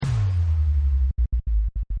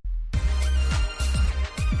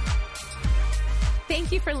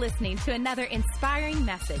Thank you for listening to another inspiring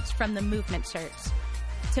message from the Movement Church.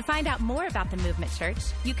 To find out more about the Movement Church,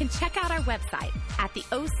 you can check out our website at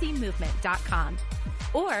theocmovement.com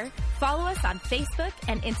or follow us on Facebook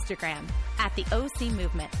and Instagram at the OC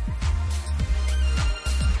Movement.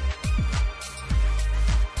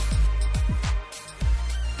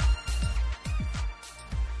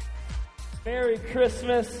 Merry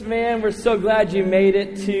Christmas, man. We're so glad you made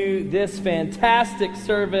it to this fantastic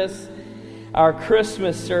service, our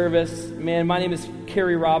Christmas service. Man, my name is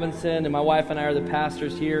Carey Robinson, and my wife and I are the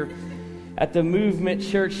pastors here at the Movement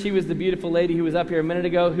Church. She was the beautiful lady who was up here a minute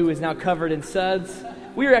ago, who is now covered in suds.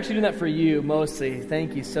 We were actually doing that for you, mostly.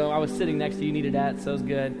 Thank you. So I was sitting next to you, needed that, so it was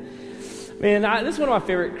good. Man, this is one of my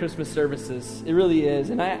favorite Christmas services. It really is.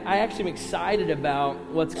 And I actually am excited about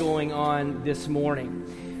what's going on this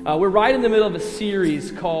morning. We're right in the middle of a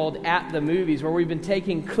series called At the Movies, where we've been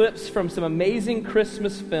taking clips from some amazing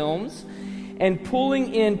Christmas films and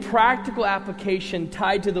pulling in practical application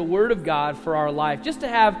tied to the Word of God for our life, just to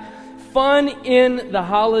have fun in the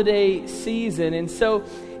holiday season. And so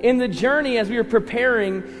in the journey, as we were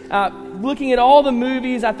preparing, looking at all the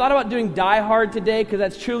movies, I thought about doing Die Hard today because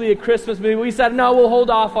that's truly a Christmas movie. We said, no, we'll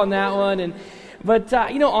hold off on that one. But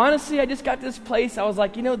honestly, I just got to this place. I was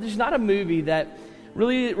like, there's not a movie that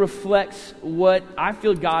really reflects what I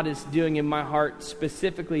feel God is doing in my heart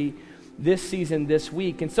specifically this season, this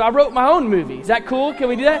week. And so I wrote my own movie. Is that cool? Can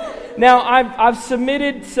we do that? Now, I've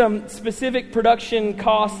submitted some specific production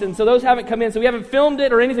costs, and so those haven't come in, so we haven't filmed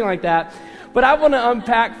it or anything like that. But I want to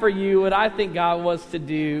unpack for you what I think God wants to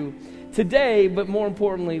do today, but more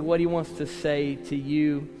importantly, what He wants to say to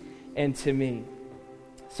you and to me.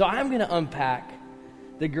 So I'm going to unpack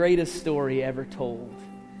the greatest story ever told.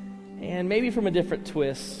 And maybe from a different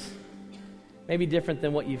twist, maybe different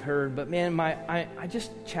than what you've heard. But man, I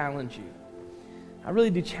just challenge you. I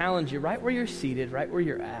really do challenge you right where you're seated, right where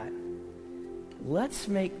you're at. Let's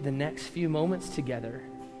make the next few moments together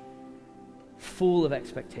full of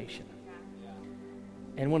expectation.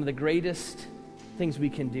 And one of the greatest things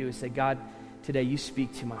we can do is say, God, today you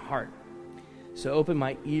speak to my heart. So open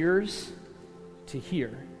my ears to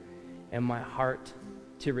hear and my heart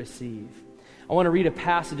to receive. I want to read a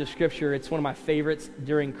passage of Scripture. It's one of my favorites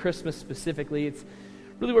during Christmas specifically. It's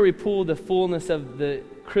really where we pull the fullness of the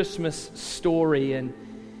Christmas story. And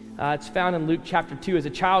it's found in Luke chapter 2. As a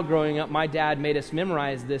child growing up, my dad made us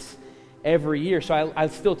memorize this every year. So I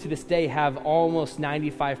still to this day have almost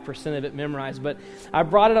 95% of it memorized. But I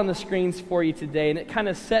brought it on the screens for you today, and it kind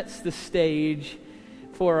of sets the stage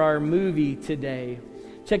for our movie today.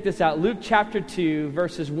 Check this out. Luke chapter 2,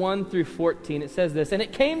 verses 1 through 14. It says this, "And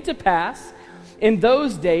it came to pass in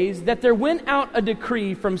those days that there went out a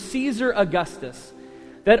decree from Caesar Augustus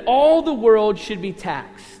that all the world should be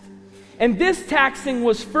taxed. And this taxing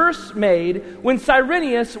was first made when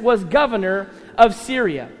Cyrenius was governor of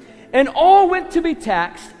Syria. And all went to be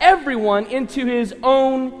taxed, everyone into his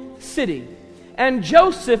own city. And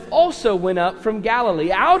Joseph also went up from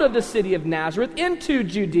Galilee, out of the city of Nazareth, into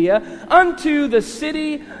Judea, unto the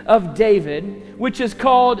city of David, which is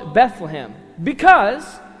called Bethlehem,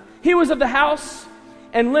 because he was of the house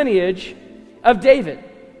and lineage of David,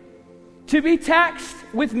 to be taxed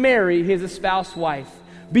with Mary, his espoused wife,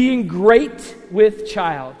 being great with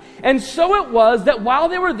child. And so it was that while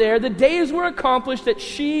they were there, the days were accomplished that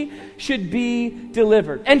she should be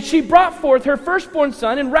delivered. And she brought forth her firstborn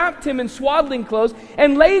son and wrapped him in swaddling clothes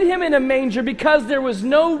and laid him in a manger because there was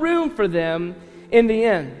no room for them in the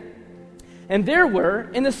inn. And there were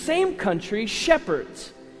in the same country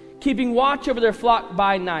shepherds keeping watch over their flock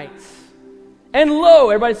by nights. And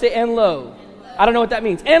lo," everybody say, "and lo." I don't know what that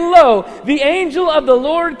means. "And lo, the angel of the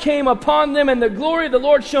Lord came upon them, and the glory of the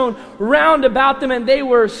Lord shone round about them, and they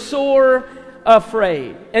were sore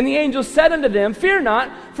afraid. And the angel said unto them, Fear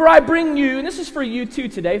not, for I bring you," and this is for you too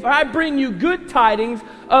today, "for I bring you good tidings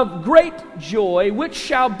of great joy, which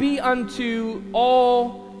shall be unto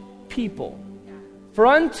all people. For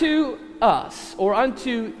unto us," or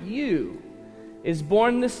unto you, "is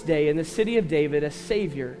born this day in the city of David a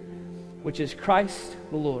Savior, which is Christ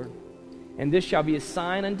the Lord. And this shall be a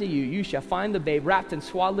sign unto you. You shall find the babe wrapped in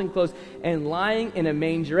swaddling clothes and lying in a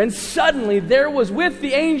manger." And suddenly there was with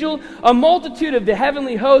the angel a multitude of the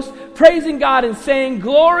heavenly host, praising God and saying,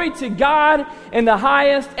 "Glory to God in the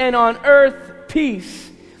highest, and on earth peace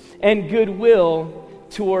and goodwill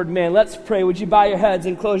toward men." Let's pray. Would you bow your heads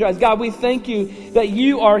and close your eyes? God, we thank you that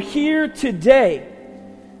you are here today.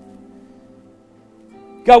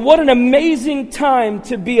 God, what an amazing time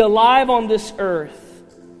to be alive on this earth.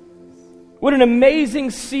 What an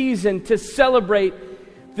amazing season to celebrate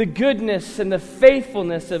the goodness and the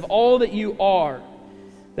faithfulness of all that you are,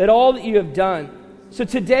 that all that you have done. So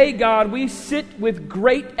today, God, we sit with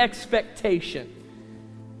great expectation,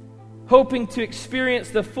 hoping to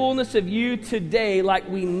experience the fullness of you today like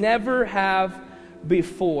we never have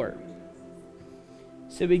before.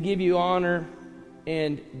 So we give you honor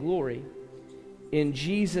and glory. In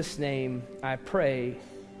Jesus' name I pray.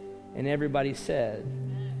 And everybody said,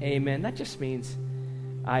 amen. That just means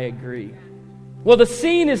I agree. Well, the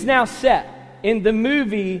scene is now set in the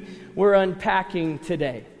movie we're unpacking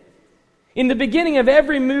today. In the beginning of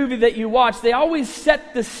every movie that you watch, they always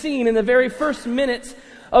set the scene in the very first minutes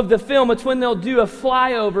of the film. It's when they'll do a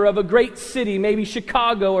flyover of a great city, maybe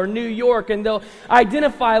Chicago or New York, and they'll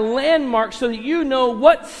identify landmarks so that you know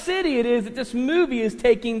what city it is that this movie is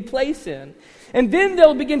taking place in. And then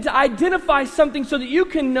they'll begin to identify something so that you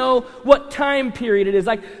can know what time period it is.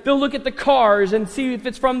 Like they'll look at the cars and see if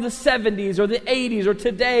it's from the 70s or the 80s or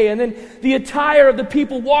today. And then the attire of the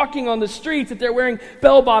people walking on the streets, if they're wearing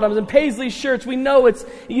bell-bottoms and paisley shirts, we know it's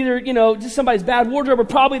either, just somebody's bad wardrobe or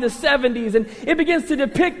probably the 70s. And it begins to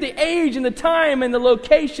depict the age and the time and the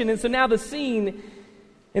location. And so now the scene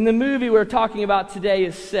in the movie we're talking about today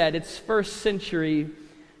is set. It's first century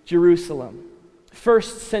Jerusalem.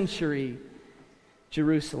 First century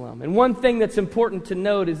Jerusalem. And one thing that's important to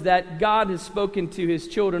note is that God has spoken to his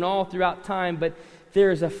children all throughout time, but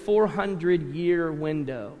there is a 400-year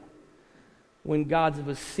window when God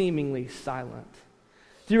was seemingly silent.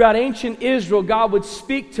 Throughout ancient Israel, God would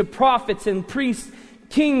speak to prophets and priests,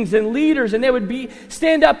 kings and leaders, and they would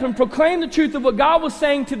stand up and proclaim the truth of what God was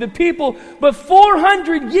saying to the people. But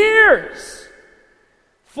 400 years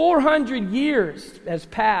has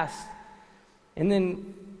passed, and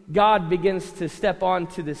then God begins to step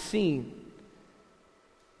onto the scene.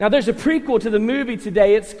 Now there's a prequel to the movie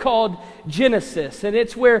today. It's called Genesis, and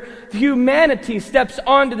it's where humanity steps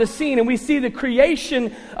onto the scene, and we see the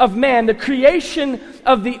creation of man, the creation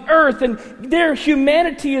of the earth, and their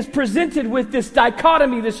humanity is presented with this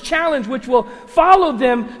dichotomy, this challenge which will follow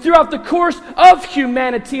them throughout the course of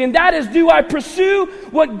humanity, and that is, do I pursue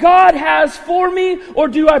what God has for me, or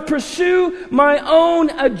do I pursue my own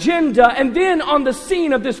agenda? And then on the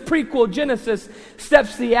scene of this prequel Genesis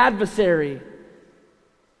steps the adversary,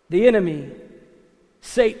 the enemy,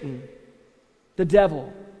 Satan, the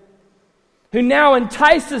devil, who now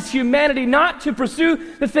entices humanity not to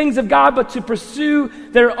pursue the things of God, but to pursue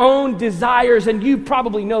their own desires. And you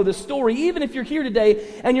probably know the story. Even if you're here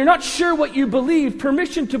today and you're not sure what you believe,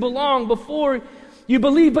 permission to belong before you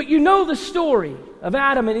believe, but you know the story of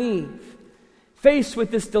Adam and Eve faced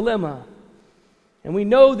with this dilemma. And we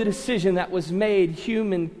know the decision that was made.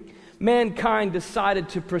 Mankind decided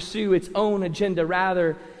to pursue its own agenda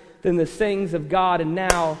rather than the things of God, and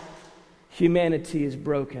now humanity is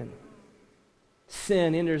broken.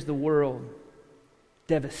 Sin enters the world.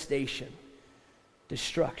 Devastation,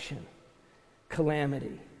 destruction,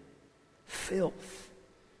 calamity, filth.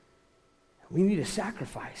 We need a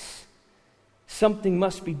sacrifice. Something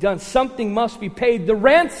must be done. Something must be paid. The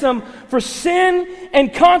ransom for sin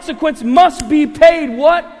and consequence must be paid.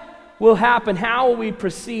 What will happen? How will we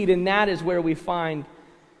proceed? And that is where we find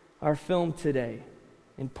our film today,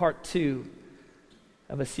 in part 2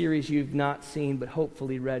 of a series you've not seen but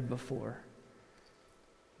hopefully read before.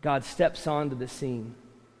 God steps onto the scene.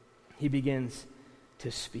 He begins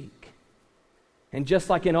to speak. And just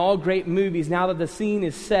like in all great movies, now that the scene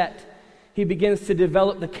is set, he begins to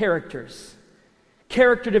develop the characters.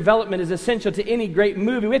 Character development is essential to any great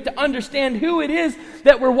movie. We have to understand who it is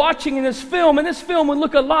that we're watching in this film. And this film would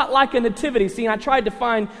look a lot like a nativity scene. I tried to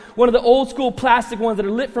find one of the old school plastic ones that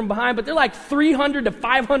are lit from behind, but they're like $300 to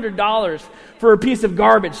 $500 for a piece of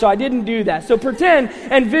garbage. So I didn't do that. So pretend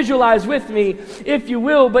and visualize with me, if you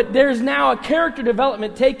will. But there's now a character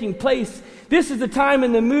development taking place. This is the time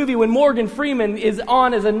in the movie when Morgan Freeman is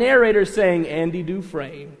on as a narrator saying, Andy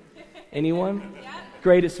Dufresne. Anyone?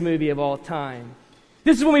 Greatest movie of all time.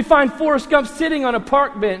 This is when we find Forrest Gump sitting on a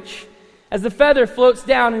park bench as the feather floats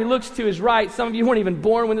down and he looks to his right. Some of you weren't even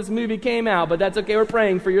born when this movie came out, but that's okay, we're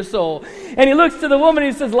praying for your soul. And he looks to the woman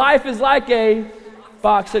and he says, life is like a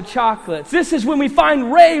box of chocolates. This is when we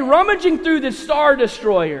find Rey rummaging through the Star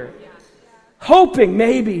Destroyer, hoping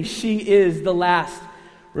maybe she is the last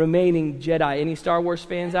remaining Jedi. Any Star Wars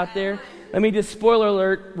fans out there? Let me just, spoiler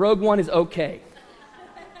alert, Rogue One is okay.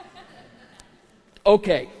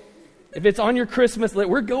 Okay. If it's on your Christmas list,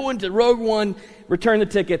 we're going to Rogue One, return the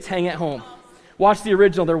tickets, hang at home. Watch the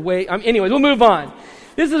original, anyways, we'll move on.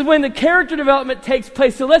 This is when the character development takes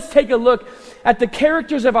place. So let's take a look at the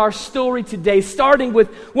characters of our story today, starting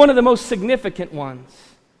with one of the most significant ones,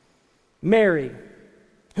 Mary,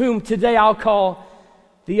 whom today I'll call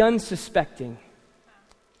the unsuspecting.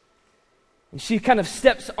 And she kind of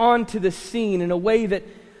steps onto the scene in a way that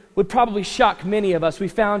would probably shock many of us. We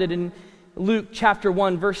found it in Luke chapter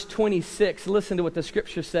 1, verse 26. Listen to what the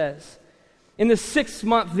scripture says. In the 6th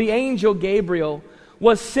month, the angel Gabriel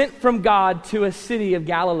was sent from God to a city of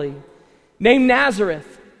Galilee named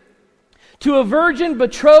Nazareth, to a virgin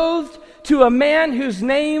betrothed to a man whose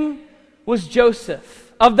name was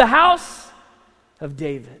Joseph, of the house of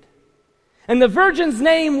David. And the virgin's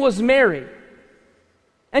name was Mary.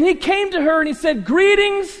 And he came to her and he said,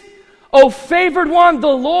 "Greetings, O favored one, the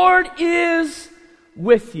Lord is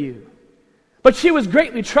with you." But she was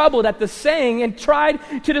greatly troubled at the saying and tried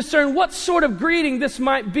to discern what sort of greeting this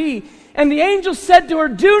might be. And the angel said to her,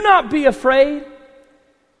 "Do not be afraid,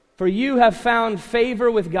 for you have found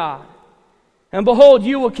favor with God. And behold,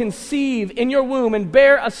 you will conceive in your womb and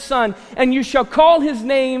bear a son, and you shall call his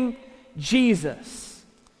name Jesus.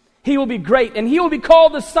 He will be great, and he will be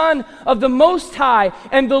called the Son of the Most High,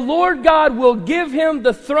 and the Lord God will give him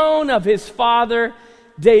the throne of his father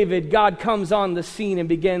David." God comes on the scene and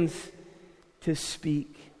begins to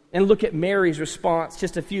speak. And look at Mary's response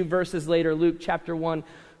just a few verses later, Luke chapter 1,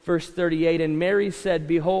 verse 38. And Mary said,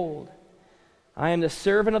 "Behold, I am the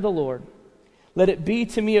servant of the Lord. Let it be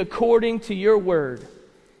to me according to your word."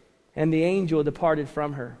 And the angel departed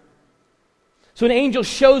from her. So an angel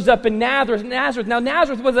shows up in Nazareth. Now,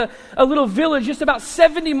 Nazareth was a little village just about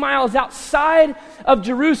 70 miles outside of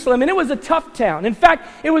Jerusalem, and it was a tough town. In fact,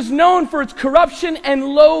 it was known for its corruption and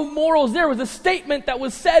low morals. There was a statement that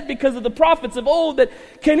was said because of the prophets of old that,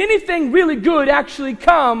 can anything really good actually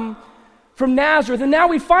come from Nazareth? And now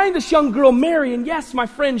we find this young girl, Mary, and yes, my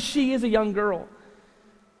friend, she is a young girl.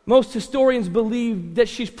 Most historians believe that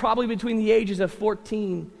she's probably between the ages of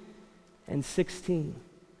 14 and 16.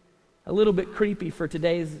 A little bit creepy for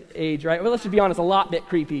today's age, right? Well, let's just be honest, a lot bit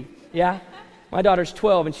creepy, yeah? My daughter's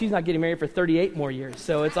 12, and she's not getting married for 38 more years,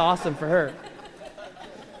 so it's awesome for her.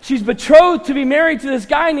 She's betrothed to be married to this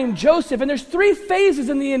guy named Joseph, and there's 3 phases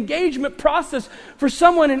in the engagement process for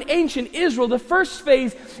someone in ancient Israel. The first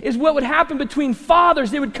phase is what would happen between fathers.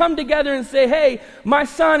 They would come together and say, "Hey, my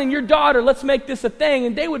son and your daughter, let's make this a thing,"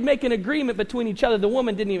 and they would make an agreement between each other. The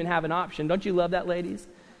woman didn't even have an option. Don't you love that, ladies?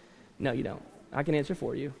 No, you don't. I can answer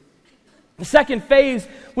for you. The second phase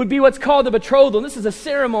would be what's called the betrothal. And this is a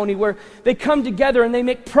ceremony where they come together and they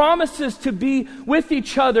make promises to be with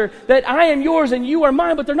each other, that I am yours and you are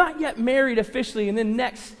mine, but they're not yet married officially. And then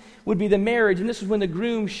next would be the marriage. And this is when the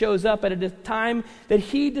groom shows up at a time that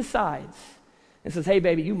he decides and says, "Hey,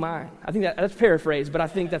 baby, you mine." I think that's paraphrased, but I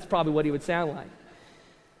think that's probably what he would sound like.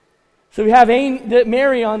 So we have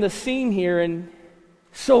Mary on the scene here, and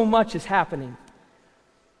so much is happening.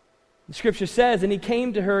 The scripture says, and he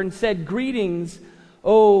came to her and said, "Greetings,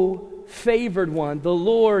 O favored one, the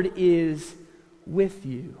Lord is with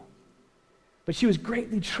you." But she was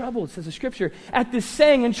greatly troubled, says the scripture, at this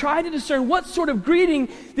saying, and tried to discern what sort of greeting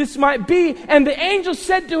this might be. And the angel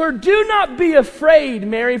said to her, "Do not be afraid,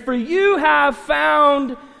 Mary, for you have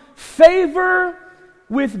found favor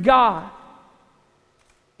with God."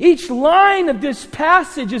 Each line of this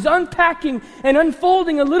passage is unpacking and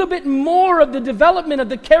unfolding a little bit more of the development of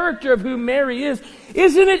the character of who Mary is.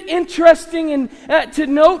 Isn't it interesting to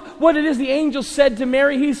note what it is the angel said to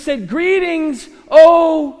Mary? He said, "Greetings,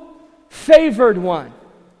 O favored one."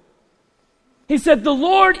 He said, "The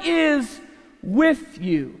Lord is with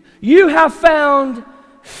you. You have found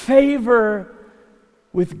favor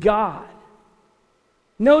with God."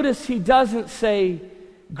 Notice he doesn't say,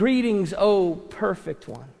 "Greetings, O perfect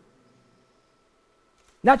one."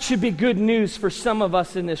 That should be good news for some of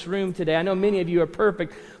us in this room today. I know many of you are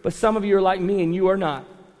perfect, but some of you are like me and you are not.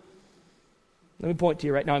 Let me point to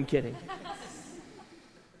you right now. I'm kidding.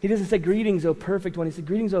 He doesn't say, "Greetings, O perfect one." He said,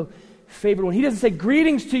 "Greetings, O favored one." He doesn't say,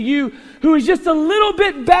 "Greetings to you who is just a little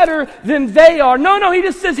bit better than they are." No, he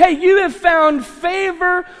just says, "Hey, you have found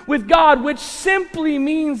favor with God," which simply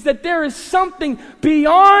means that there is something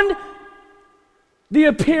beyond the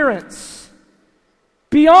appearance,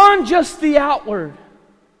 beyond just the outward,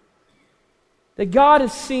 that God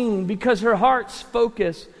has seen, because her heart's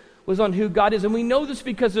focus was on who God is. And we know this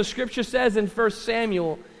because the scripture says in 1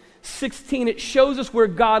 Samuel 16, it shows us where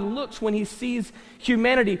God looks when he sees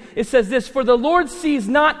humanity. It says this, "For the Lord sees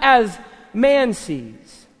not as man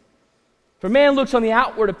sees." For man looks on the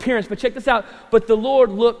outward appearance, but check this out, "But the Lord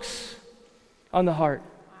looks on the heart."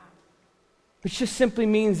 Which just simply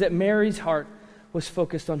means that Mary's heart was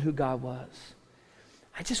focused on who God was.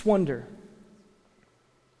 I just wonder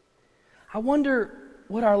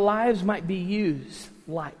what our lives might be used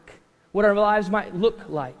like, what our lives might look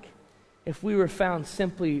like if we were found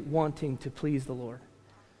simply wanting to please the Lord.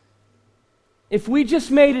 If we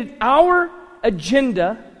just made it our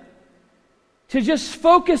agenda to just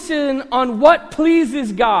focus in on what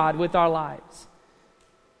pleases God with our lives.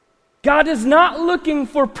 God is not looking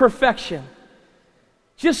for perfection,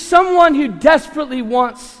 just someone who desperately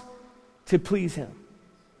wants to please Him.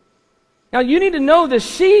 Now, you need to know this.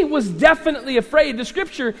 She was definitely afraid. The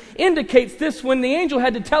scripture indicates this when the angel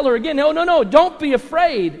had to tell her again, no, don't be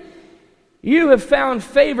afraid. You have found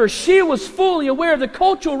favor. She was fully aware of the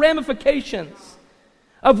cultural ramifications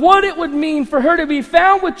of what it would mean for her to be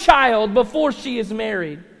found with child before she is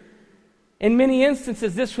married. In many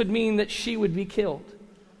instances, this would mean that she would be killed.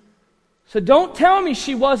 So don't tell me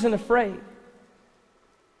she wasn't afraid.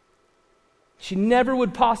 She never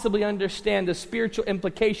would possibly understand the spiritual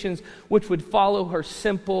implications which would follow her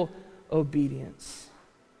simple obedience.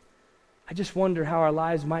 I just wonder how our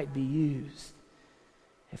lives might be used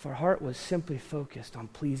if our heart was simply focused on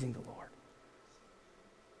pleasing the Lord.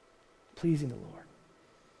 Pleasing the Lord.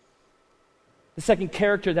 The second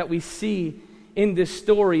character that we see in this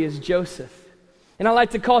story is Joseph. And I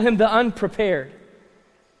like to call him the unprepared.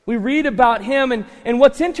 We read about him, and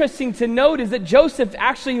what's interesting to note is that Joseph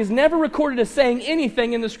actually is never recorded as saying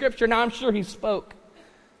anything in the scripture. Now, I'm sure he spoke.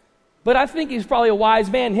 But I think he's probably a wise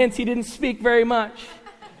man, hence he didn't speak very much.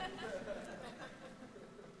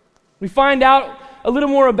 We find out a little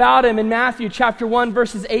more about him in Matthew chapter 1,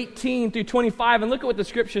 verses 18 through 25, and look at what the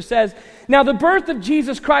scripture says. Now, the birth of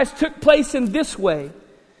Jesus Christ took place in this way.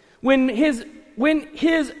 When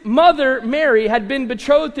his mother, Mary, had been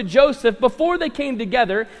betrothed to Joseph, before they came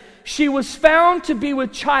together, she was found to be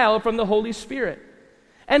with child from the Holy Spirit.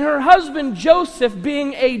 And her husband, Joseph,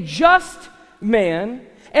 being a just man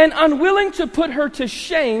and unwilling to put her to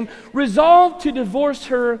shame, resolved to divorce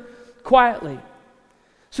her quietly.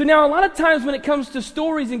 So now, a lot of times when it comes to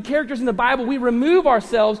stories and characters in the Bible, we remove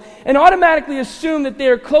ourselves and automatically assume that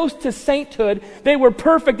they're close to sainthood, they were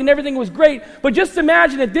perfect and everything was great. But just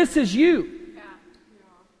imagine that this is you.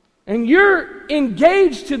 And you're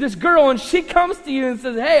engaged to this girl, and she comes to you and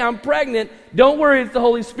says, hey, I'm pregnant. Don't worry, it's the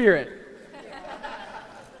Holy Spirit.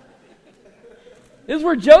 This is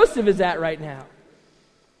where Joseph is at right now.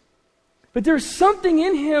 But there's something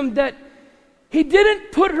in him that he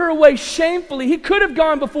didn't put her away shamefully. He could have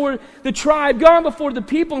gone before the tribe, gone before the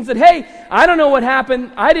people and said, hey, I don't know what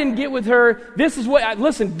happened. I didn't get with her. This is what,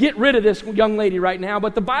 listen, get rid of this young lady right now.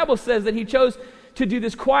 But the Bible says that he chose to do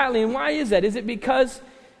this quietly. And why is that? Is it because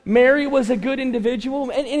Mary was a good individual?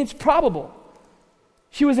 And it's probable.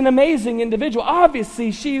 She was an amazing individual.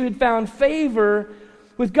 Obviously, she had found favor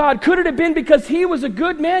with God. Could it have been because he was a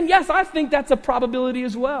good man? Yes, I think that's a probability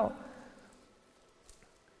as well.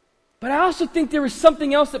 But I also think there is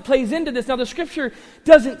something else that plays into this. Now, the scripture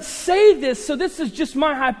doesn't say this, so this is just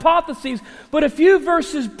my hypothesis. But a few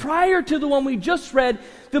verses prior to the one we just read,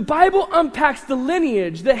 the Bible unpacks the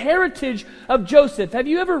lineage, the heritage of Joseph. Have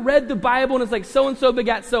you ever read the Bible and it's like so-and-so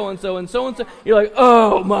begat so-and-so and so-and-so? You're like,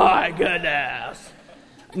 oh my goodness.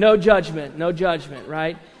 No judgment,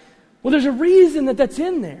 right? Well, there's a reason that that's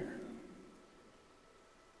in there.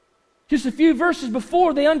 Just a few verses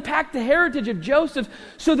before, they unpack the heritage of Joseph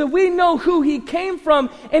so that we know who he came from,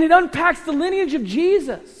 and it unpacks the lineage of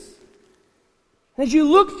Jesus. As you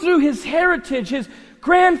look through his heritage, his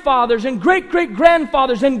grandfathers and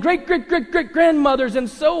great-great-grandfathers and great-great-great-great-grandmothers and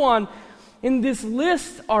so on, in this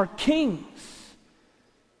list are kings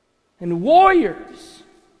and warriors,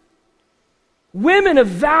 women of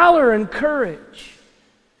valor and courage.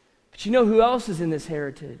 But you know who else is in this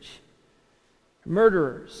heritage?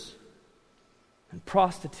 Murderers and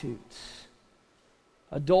prostitutes,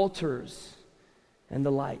 adulterers, and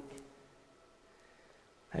the like.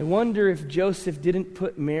 I wonder if Joseph didn't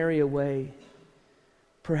put Mary away,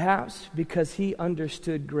 perhaps because he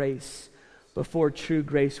understood grace before true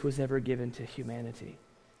grace was ever given to humanity.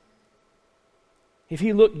 If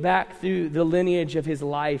he looked back through the lineage of his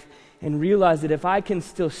life and realized that if I can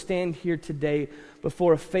still stand here today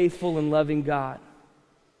before a faithful and loving God,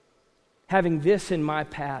 having this in my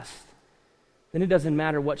past, then it doesn't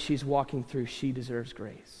matter what she's walking through, she deserves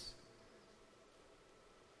grace.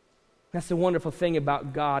 That's the wonderful thing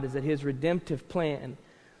about God, is that his redemptive plan,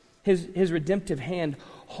 his redemptive hand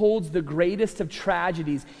holds the greatest of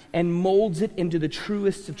tragedies and molds it into the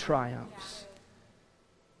truest of triumphs.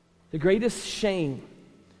 The greatest shame,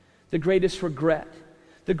 the greatest regret,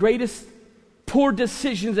 the greatest poor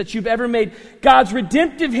decisions that you've ever made, God's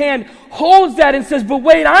redemptive hand holds that and says, but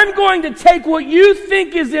wait, I'm going to take what you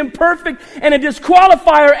think is imperfect and a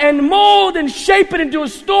disqualifier and mold and shape it into a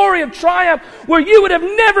story of triumph where you would have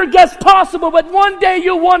never guessed possible, but one day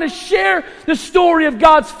you'll want to share the story of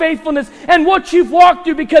God's faithfulness and what you've walked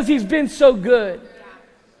through because he's been so good.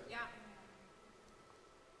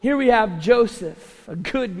 Here we have Joseph, a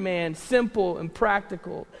good man, simple and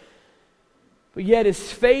practical. But yet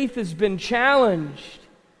his faith has been challenged.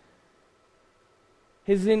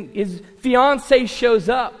 His fiance shows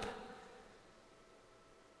up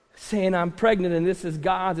saying, I'm pregnant and this is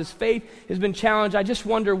God's. His faith has been challenged. I just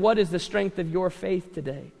wonder, what is the strength of your faith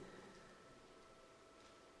today?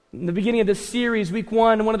 In the beginning of this series, week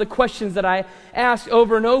one of the questions that I asked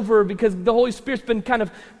over and over, because the Holy Spirit's been kind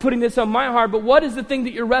of putting this on my heart, but what is the thing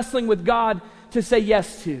that you're wrestling with God to say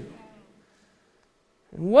yes to?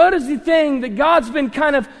 And what is the thing that God's been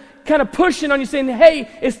kind of pushing on you, saying, hey,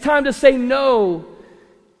 it's time to say no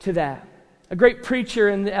to that? A great preacher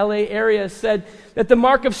in the LA area said that the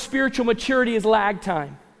mark of spiritual maturity is lag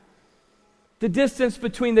time. The distance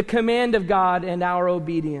between the command of God and our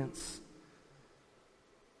obedience.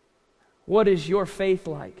 What is your faith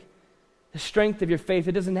like? The strength of your faith.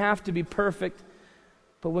 It doesn't have to be perfect,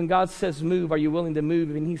 but when God says move, are you willing to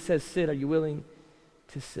move? And He says sit, are you willing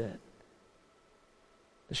to sit?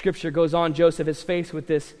 The scripture goes on, Joseph is faced with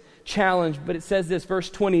this challenge, but it says this, verse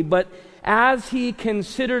 20, but as he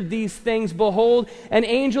considered these things, behold, an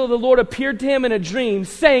angel of the Lord appeared to him in a dream,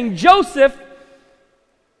 saying, Joseph,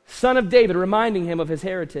 son of David, reminding him of his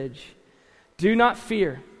heritage, do not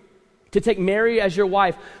fear to take Mary as your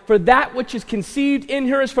wife, for that which is conceived in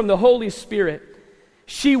her is from the Holy Spirit.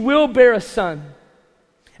 She will bear a son,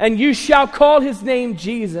 and you shall call his name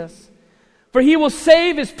Jesus, for he will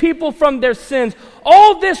save his people from their sins.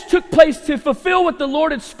 All this took place to fulfill what the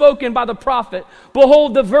Lord had spoken by the prophet.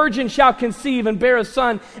 Behold, the virgin shall conceive and bear a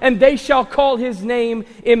son, and they shall call his name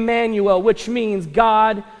Emmanuel, which means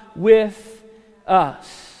God with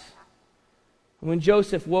us. When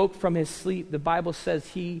Joseph woke from his sleep, the Bible says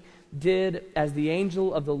he did as the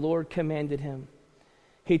angel of the Lord commanded him.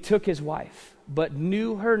 He took his wife, but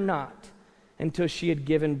knew her not until she had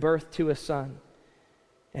given birth to a son.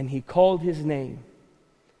 And he called his name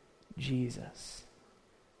Jesus.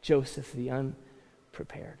 Joseph the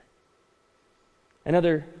unprepared.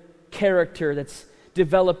 Another character that's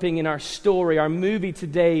developing in our story, our movie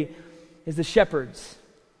today, is the shepherds.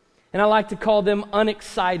 And I like to call them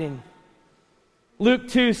unexciting. Luke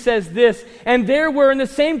 2 says this, and there were in the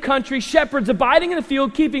same country shepherds abiding in the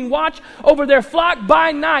field, keeping watch over their flock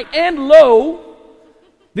by night. And lo,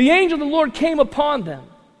 the angel of the Lord came upon them.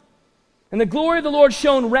 And the glory of the Lord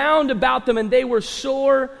shone round about them, and they were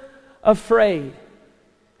sore afraid.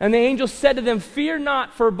 And the angel said to them, fear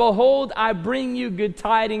not, for behold, I bring you good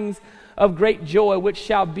tidings of great joy, which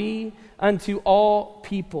shall be unto all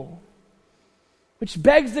people. Which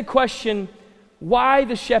begs the question, why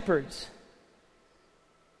the shepherds?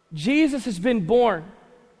 Jesus has been born.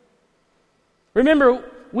 Remember,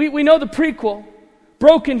 we know the prequel,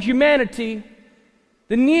 broken humanity,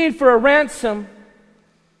 the need for a ransom.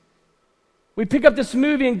 We pick up this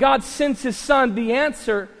movie and God sends His Son, the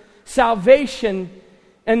answer, salvation,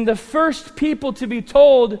 and the first people to be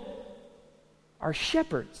told are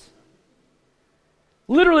shepherds.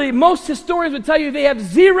 Literally, most historians would tell you they have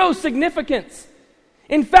zero significance.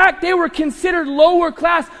 In fact, they were considered lower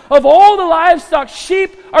class. Of all the livestock,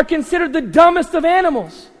 sheep are considered the dumbest of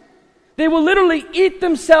animals. They will literally eat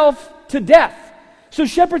themselves to death. So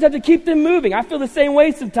shepherds have to keep them moving. I feel the same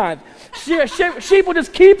way sometimes. Sheep will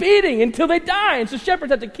just keep eating until they die. And so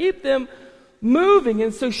shepherds have to keep them moving.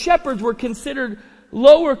 And so shepherds were considered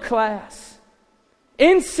lower class,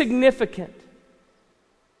 insignificant.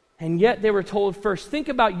 And yet they were told first. Think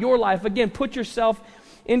about your life. Again, put yourself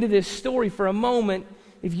into this story for a moment.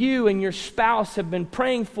 If you and your spouse have been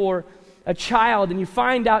praying for a child and you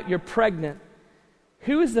find out you're pregnant,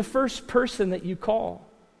 who is the first person that you call?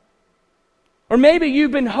 Or maybe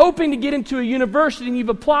you've been hoping to get into a university and you've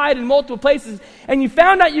applied in multiple places and you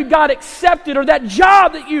found out you got accepted, or that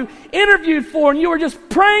job that you interviewed for and you were just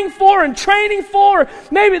praying for and training for,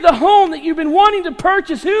 maybe the home that you've been wanting to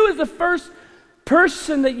purchase. Who is the first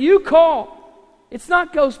person that you call? It's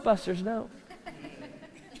not Ghostbusters, no.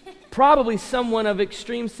 Probably someone of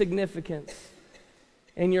extreme significance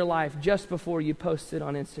in your life just before you post it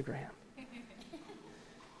on Instagram.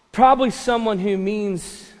 Probably someone who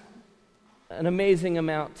means an amazing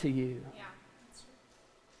amount to you. Yeah.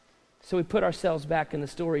 So we put ourselves back in the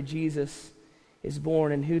story. Jesus is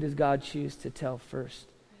born, and who does God choose to tell first?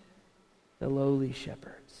 The lowly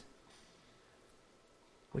shepherds.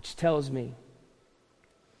 Which tells me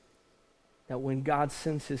that when God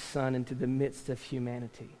sends His Son into the midst of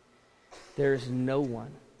humanity, there is no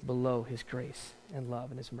one below His grace and love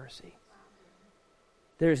and His mercy.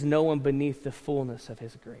 There is no one beneath the fullness of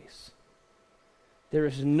His grace. There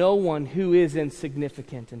is no one who is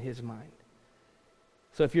insignificant in His mind.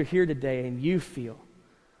 So if you're here today and you feel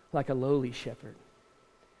like a lowly shepherd,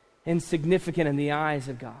 insignificant in the eyes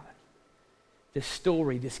of God, this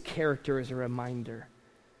story, this character is a reminder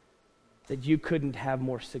that you couldn't have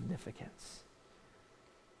more significance.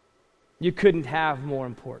 You couldn't have more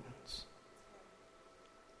importance.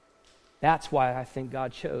 That's why I think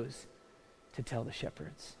God chose to tell the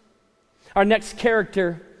shepherds. Our next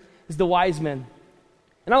character is the wise men.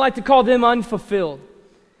 And I like to call them unfulfilled.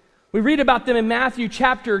 We read about them in Matthew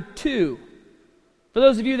chapter 2. For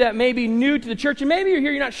those of you that may be new to the church, and maybe you're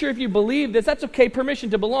here, you're not sure if you believe this, that's okay, permission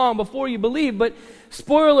to belong before you believe, but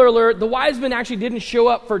spoiler alert, the wise men actually didn't show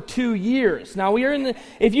up for 2 years. Now,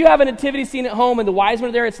 if you have a nativity scene at home and the wise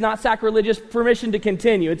men are there, it's not sacrilegious, permission to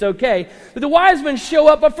continue, it's okay. But the wise men show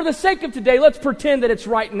up, but for the sake of today, let's pretend that it's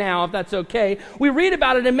right now, if that's okay. We read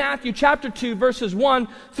about it in Matthew chapter 2, verses 1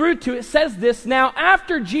 through 2. It says this, "Now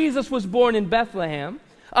after Jesus was born in Bethlehem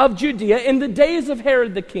of Judea in the days of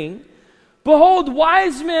Herod the king, behold,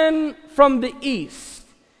 wise men from the east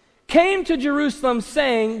came to Jerusalem,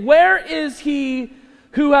 saying, 'Where is he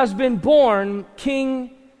who has been born King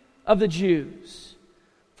of the Jews?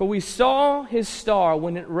 For we saw his star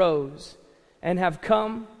when it rose, and have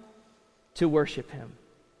come to worship him.'"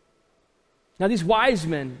 Now these wise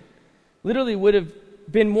men literally would have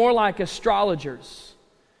been more like astrologers,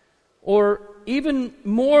 or even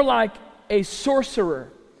more like a sorcerer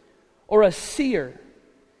or a seer.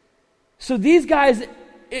 So these guys,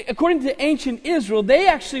 according to ancient Israel, they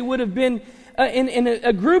actually would have been in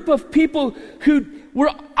a group of people who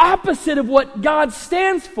were opposite of what God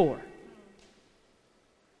stands for.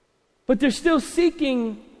 But they're still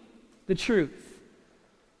seeking the truth.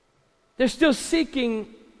 They're still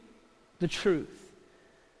seeking the truth.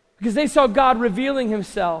 Because they saw God revealing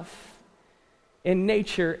himself in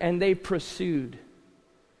nature, and they pursued.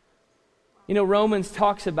 You know, Romans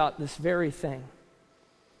talks about this very thing.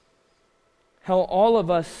 How all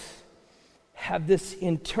of us have this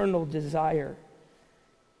internal desire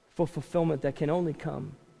for fulfillment that can only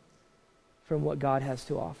come from what God has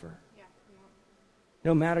to offer.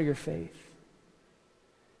 No matter your faith,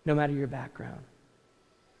 no matter your background,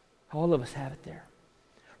 all of us have it there.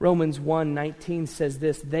 Romans 1:19 says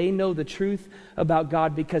this, "They know the truth about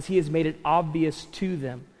God because he has made it obvious to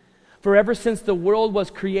them. For ever since the world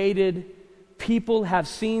was created, people have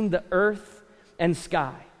seen the earth and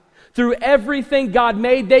sky. Through everything God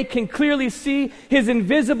made, they can clearly see his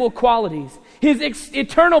invisible qualities, his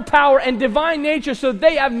eternal power and divine nature, so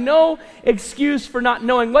they have no excuse for not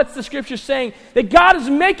knowing." What's the scripture saying? That God is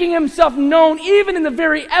making himself known even in the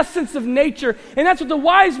very essence of nature. And that's what the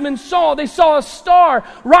wise men saw. They saw a star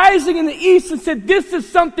rising in the east and said, "This is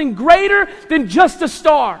something greater than just a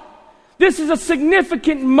star. This is a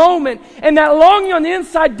significant moment," and that longing on the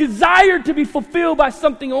inside desired to be fulfilled by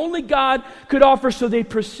something only God could offer, so they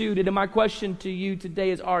pursued it. And my question to you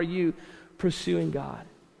today is, are you pursuing God?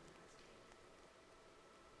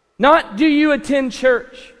 Not do you attend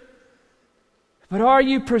church, but are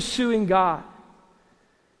you pursuing God?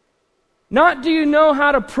 Not do you know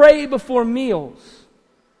how to pray before meals,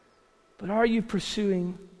 but are you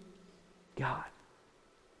pursuing God?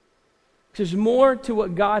 There's more to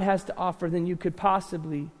what God has to offer than you could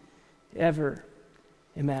possibly ever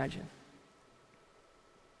imagine.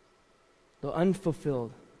 The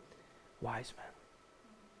unfulfilled wise men.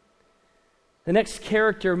 The next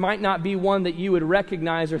character might not be one that you would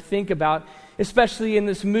recognize or think about, especially in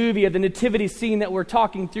this movie of the nativity scene that we're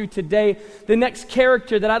talking through today. The next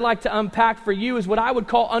character that I'd like to unpack for you is what I would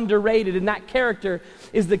call underrated, and that character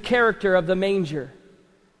is the character of the manger.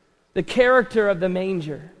 The character of the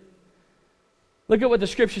manger. Look at what the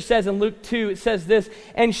scripture says in Luke 2. It says this,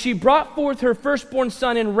 "And she brought forth her firstborn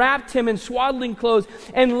son and wrapped him in swaddling clothes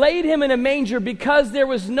and laid him in a manger because there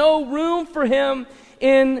was no room for him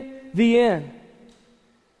in the inn."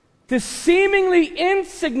 This seemingly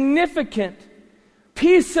insignificant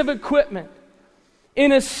piece of equipment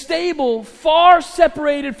in a stable far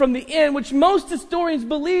separated from the inn, which most historians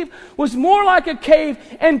believe was more like a cave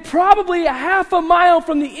and probably a half a mile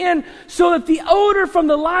from the inn, so that the odor from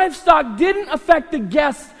the livestock didn't affect the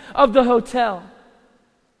guests of the hotel.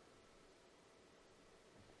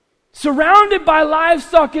 Surrounded by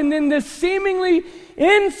livestock, and then this seemingly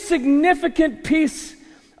insignificant piece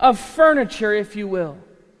of furniture, if you will,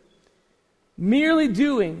 merely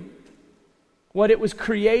doing what it was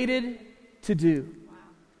created to do.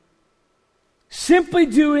 Simply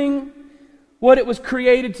doing what it was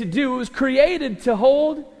created to do. It was created to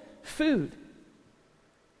hold food.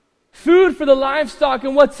 Food for the livestock.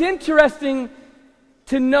 And what's interesting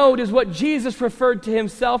to note is what Jesus referred to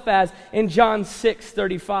himself as in John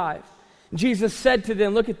 6:35. Jesus said to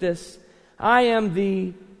them, look at this, "I am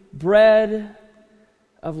the bread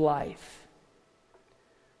of life.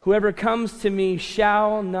 Whoever comes to me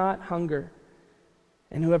shall not hunger,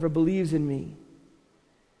 and whoever believes in me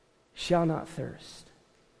shall not thirst.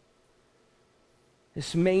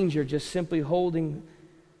 This manger just simply holding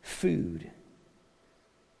food.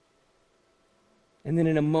 And then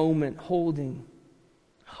in a moment, holding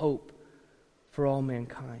hope for all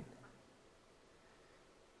mankind.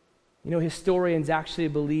 You know, historians actually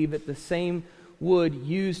believe that the same wood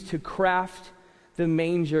used to craft the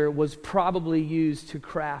manger was probably used to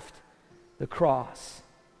craft the cross.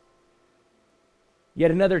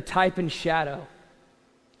 Yet another type and shadow.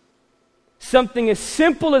 Something as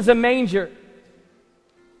simple as a manger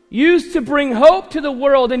used to bring hope to the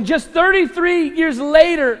world, and just 33 years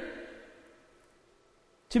later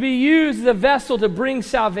to be used as a vessel to bring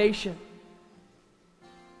salvation.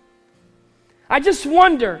 I just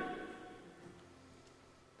wonder,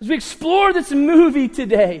 as we explore this movie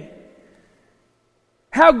today,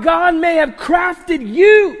 how God may have crafted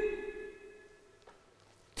you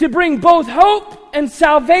to bring both hope and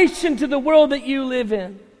salvation to the world that you live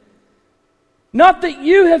in. Not that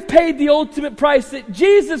you have paid the ultimate price, that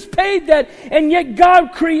Jesus paid that, and yet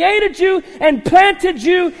God created you and planted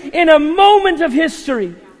you in a moment of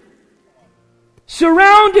history.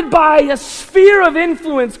 Surrounded by a sphere of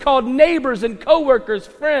influence called neighbors and coworkers,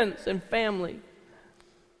 friends and family.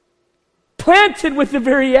 Planted with the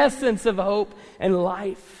very essence of hope and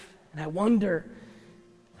life. And I wonder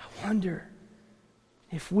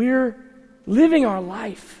if we're living our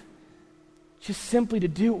life just simply to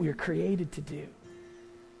do what we were created to do.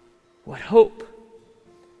 What hope,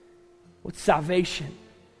 what salvation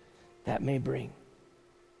that may bring.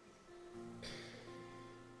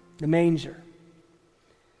 The manger,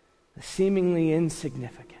 the seemingly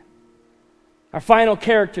insignificant. Our final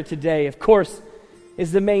character today, of course,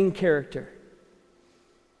 is the main character.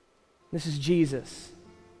 This is Jesus.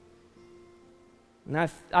 And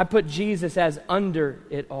I put Jesus as under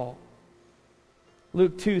it all.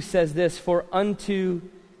 Luke 2 says this, for unto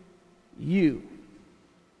you,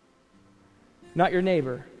 not your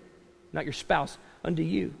neighbor, not your spouse, unto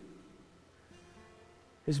you,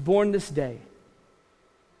 is born this day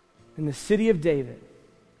in the city of David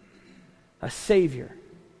a Savior,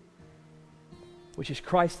 which is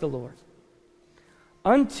Christ the Lord.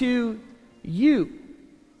 Unto you.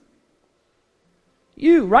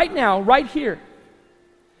 You, right now, right here.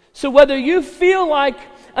 So whether you feel like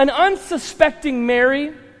an unsuspecting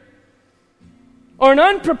Mary, or an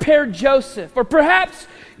unprepared Joseph, or perhaps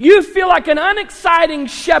you feel like an unexciting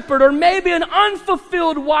shepherd, or maybe an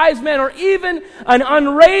unfulfilled wise man, or even an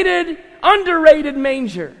underrated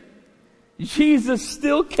manger, Jesus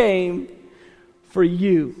still came for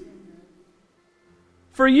you.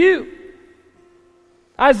 For you.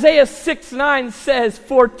 Isaiah 6:9 says,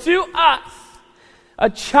 for to us a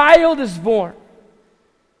child is born.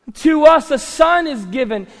 To us a son is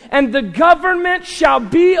given, and the government shall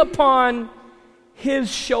be upon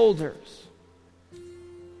his shoulders. You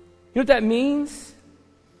know what that means?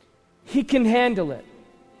 He can handle it.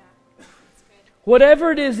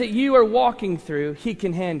 Whatever it is that you are walking through, he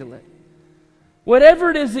can handle it. Whatever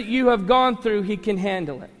it is that you have gone through, he can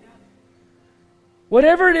handle it.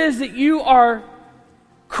 Whatever it is that you are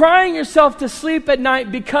crying yourself to sleep at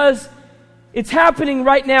night because it's happening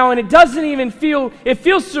right now and it doesn't even feel, it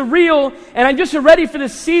feels surreal and I'm just ready for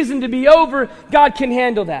this season to be over, God can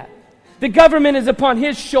handle that. The government is upon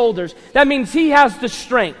his shoulders. That means he has the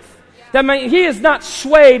strength. That means he is not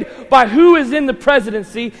swayed by who is in the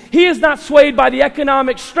presidency. He is not swayed by the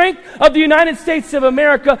economic strength of the United States of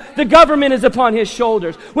America. The government is upon his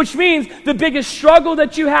shoulders. Which means the biggest struggle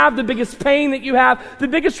that you have, the biggest pain that you have, the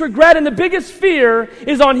biggest regret and the biggest fear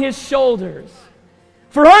is on his shoulders.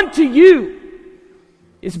 For unto you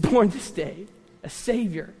is born this day a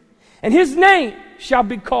Savior. And his name shall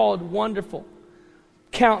be called Wonderful,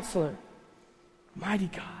 Counselor, Mighty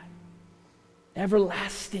God,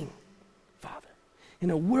 Everlasting Father.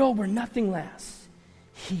 In a world where nothing lasts,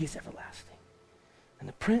 he is everlasting. And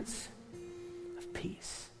the Prince of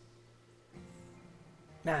Peace.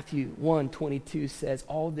 Matthew 1:22 says,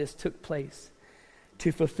 all this took place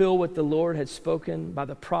to fulfill what the Lord had spoken by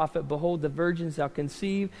the prophet. Behold, the virgin shall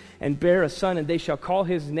conceive and bear a son, and they shall call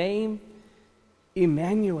his name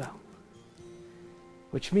Emmanuel,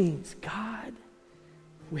 which means God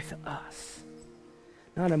with us.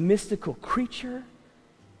 Not a mystical creature,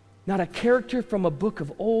 not a character from a book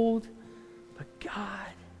of old, but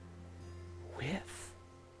God with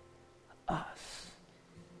us.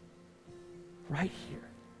 Right here,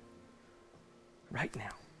 right now.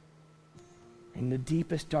 In the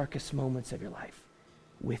deepest, darkest moments of your life,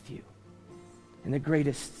 with you. In the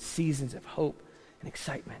greatest seasons of hope and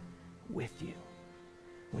excitement, with you.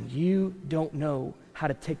 when you don't know how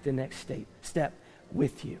to take the next step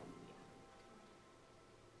with you.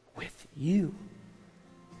 With you.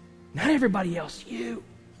 Not everybody else, you.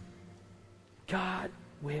 God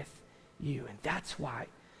with you. And that's why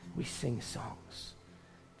we sing songs.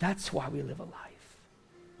 That's why we live a life.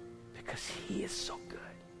 Because he is so good.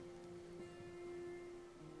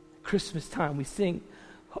 Christmas time, we sing,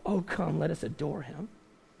 "Oh, come, let us adore him."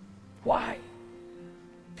 Why?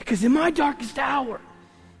 Because in my darkest hour,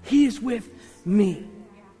 he is with me.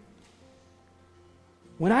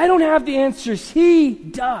 When I don't have the answers, he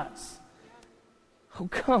does. Oh,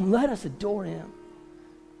 come, let us adore him.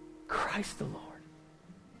 Christ the Lord.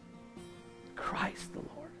 Christ the Lord.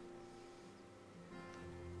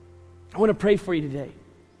 I want to pray for you today.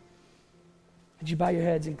 Would you bow your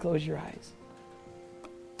heads and close your eyes?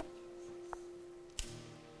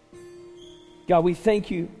 God, we thank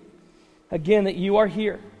you again that you are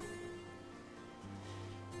here.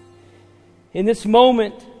 In this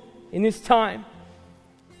moment, in this time.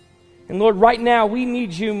 And Lord, right now, we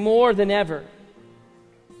need you more than ever.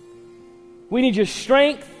 We need your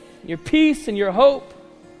strength, your peace, and your hope.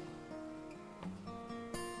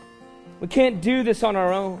 We can't do this on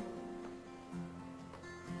our own.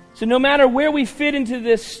 So no matter where we fit into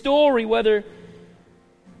this story, whether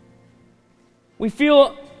we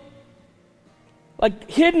feel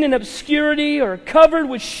like hidden in obscurity or covered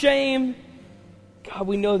with shame, God,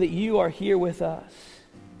 we know that you are here with us.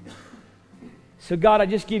 So God, I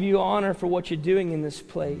just give you honor for what you're doing in this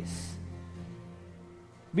place.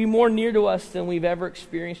 Be more near to us than we've ever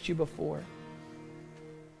experienced you before.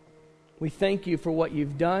 We thank you for what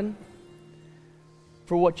you've done,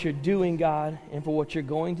 for what you're doing, God, and for what you're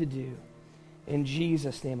going to do. In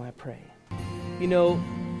Jesus' name I pray. You know,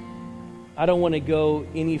 I don't want to go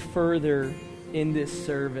any further in this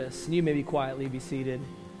service. You maybe quietly be seated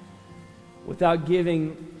without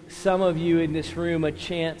giving some of you in this room a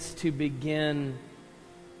chance to begin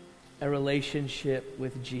a relationship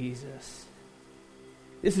with Jesus.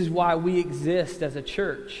 This is why we exist as a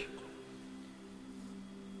church.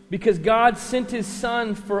 Because God sent his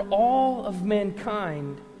Son for all of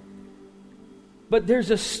mankind. But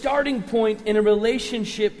there's a starting point in a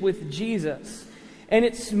relationship with Jesus. And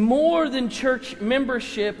it's more than church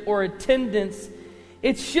membership or attendance.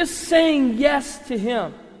 It's just saying yes to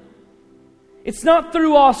him. It's not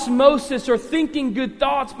through osmosis or thinking good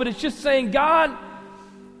thoughts, but it's just saying, God,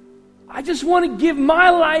 I just want to give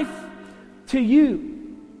my life to you.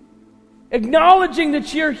 Acknowledging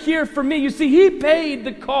that you're here for me. You see, he paid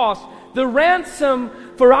the cost, the ransom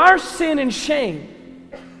for our sin and shame.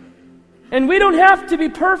 And we don't have to be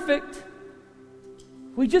perfect.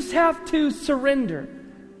 We just have to surrender.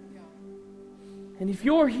 And if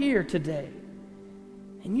you're here today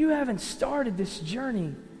and you haven't started this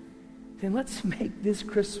journey, then let's make this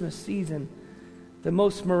Christmas season the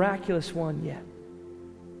most miraculous one yet.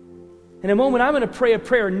 In a moment, I'm going to pray a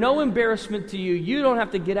prayer. No embarrassment to you. You don't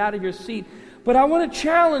have to get out of your seat. But I want to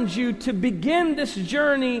challenge you to begin this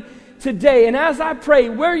journey today. And as I pray,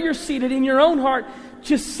 where you're seated in your own heart,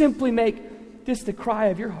 just simply make this the cry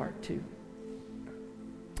of your heart too.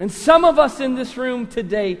 And some of us in this room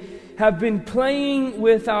today have been playing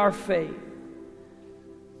with our faith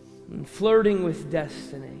and flirting with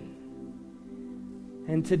destiny.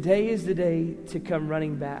 And today is the day to come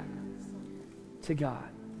running back to God.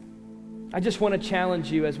 I just want to challenge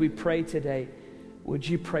you as we pray today. Would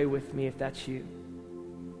you pray with me if that's you?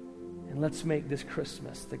 And let's make this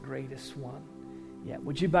Christmas the greatest one yet.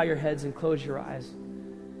 Would you bow your heads and close your eyes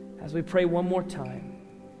as we pray one more time?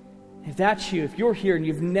 If that's you, if you're here and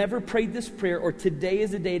you've never prayed this prayer, or today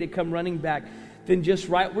is the day to come running back, then just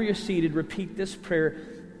right where you're seated, repeat this prayer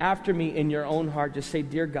after me in your own heart. Just say,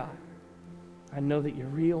 "Dear God, I know that you're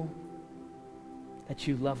real, that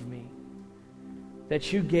you love me,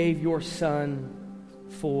 that you gave your Son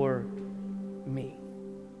for me.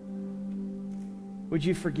 Would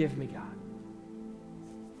you forgive me, God?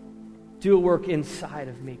 Do a work inside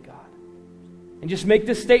of me, God." And just make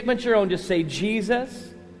this statement your own. Just say,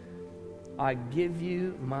 "Jesus, I give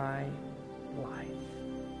you my life."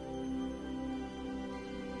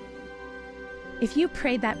 If you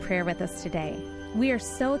prayed that prayer with us today, we are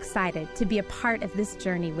so excited to be a part of this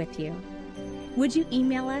journey with you. Would you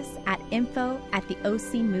email us at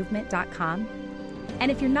info@theocmovement.com? And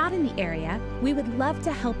if you're not in the area, we would love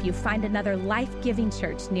to help you find another life-giving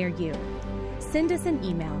church near you. Send us an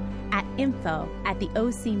email at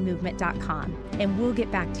info@theocmovement.com, and we'll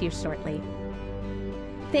get back to you shortly.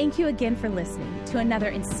 Thank you again for listening to another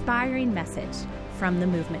inspiring message from the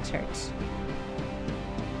Movement Church.